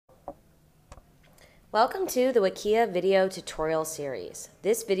Welcome to the Wikia video tutorial series.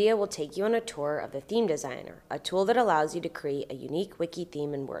 This video will take you on a tour of the Theme Designer, a tool that allows you to create a unique wiki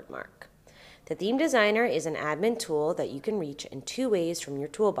theme in WordMark. The Theme Designer is an admin tool that you can reach in two ways from your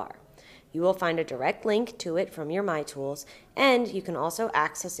toolbar. You will find a direct link to it from your My Tools, and you can also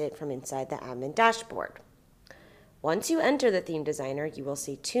access it from inside the admin dashboard. Once you enter the Theme Designer, you will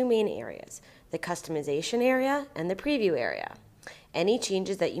see two main areas, the customization area and the preview area. Any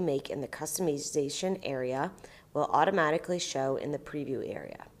changes that you make in the customization area will automatically show in the preview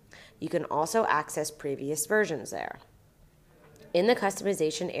area. You can also access previous versions there. In the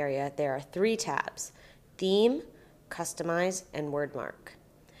customization area, there are three tabs: Theme, Customize, and WordMark.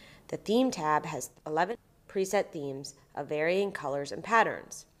 The Theme tab has 11 preset themes of varying colors and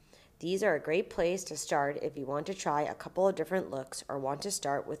patterns. These are a great place to start if you want to try a couple of different looks or want to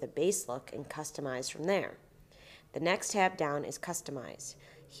start with a base look and customize from there. The next tab down is Customize.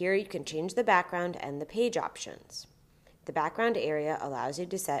 Here you can change the background and the page options. The background area allows you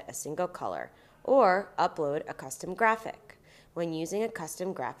to set a single color or upload a custom graphic. When using a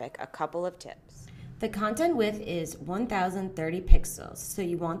custom graphic, a couple of tips. The content width is 1030 pixels, so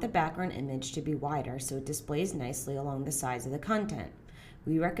you want the background image to be wider so it displays nicely along the sides of the content.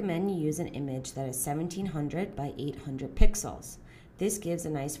 We recommend you use an image that is 1700 by 800 pixels. This gives a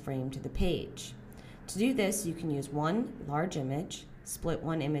nice frame to the page. To do this, you can use one large image, split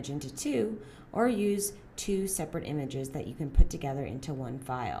one image into two, or use two separate images that you can put together into one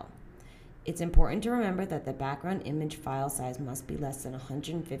file. It's important to remember that the background image file size must be less than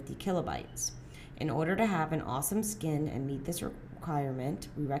 150 kilobytes. In order to have an awesome skin and meet this requirement,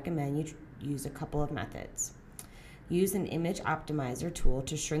 we recommend you use a couple of methods. Use an image optimizer tool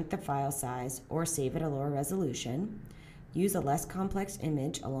to shrink the file size or save at a lower resolution. Use a less complex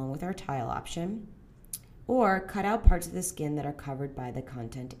image along with our tile option. Or cut out parts of the skin that are covered by the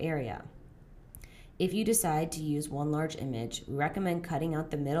content area. If you decide to use one large image, we recommend cutting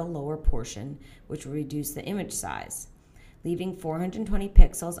out the middle lower portion, which will reduce the image size. Leaving 420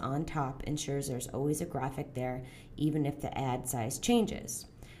 pixels on top ensures there's always a graphic there, even if the ad size changes.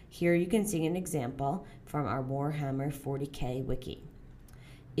 Here you can see an example from our Warhammer 40K wiki.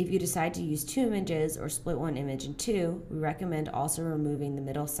 If you decide to use two images or split one image in two, we recommend also removing the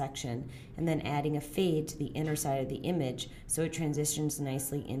middle section and then adding a fade to the inner side of the image so it transitions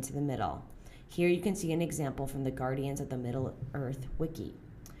nicely into the middle. Here you can see an example from the Guardians of the Middle-earth wiki.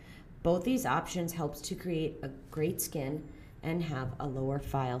 Both these options helps to create a great skin and have a lower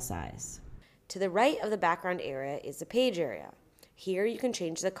file size. To the right of the background area is the page area. Here you can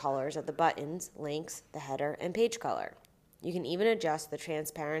change the colors of the buttons, links, the header, and page color. You can even adjust the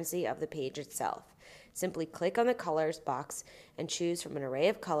transparency of the page itself. Simply click on the colors box and choose from an array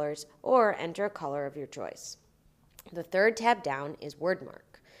of colors or enter a color of your choice. The third tab down is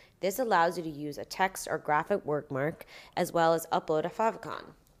WordMark. This allows you to use a text or graphic WordMark as well as upload a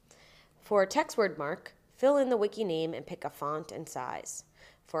favicon. For a text WordMark, fill in the wiki name and pick a font and size.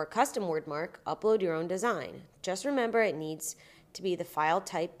 For a custom WordMark, upload your own design. Just remember it needs to be the file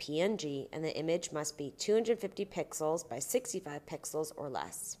type PNG and the image must be 250 pixels by 65 pixels or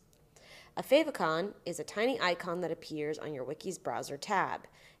less. A favicon is a tiny icon that appears on your wiki's browser tab.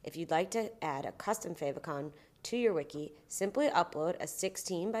 If you'd like to add a custom favicon to your wiki, simply upload a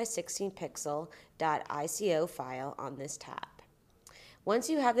 16 by 16 pixel .ico file on this tab. Once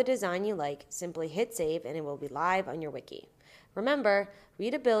you have the design you like, simply hit save and it will be live on your wiki. Remember,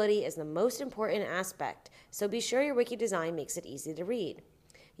 readability is the most important aspect, so be sure your wiki design makes it easy to read.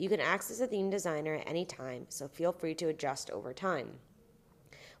 You can access the Theme Designer at any time, so feel free to adjust over time.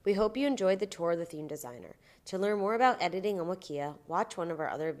 We hope you enjoyed the tour of the Theme Designer. To learn more about editing on Wikia, watch one of our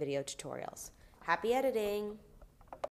other video tutorials. Happy editing!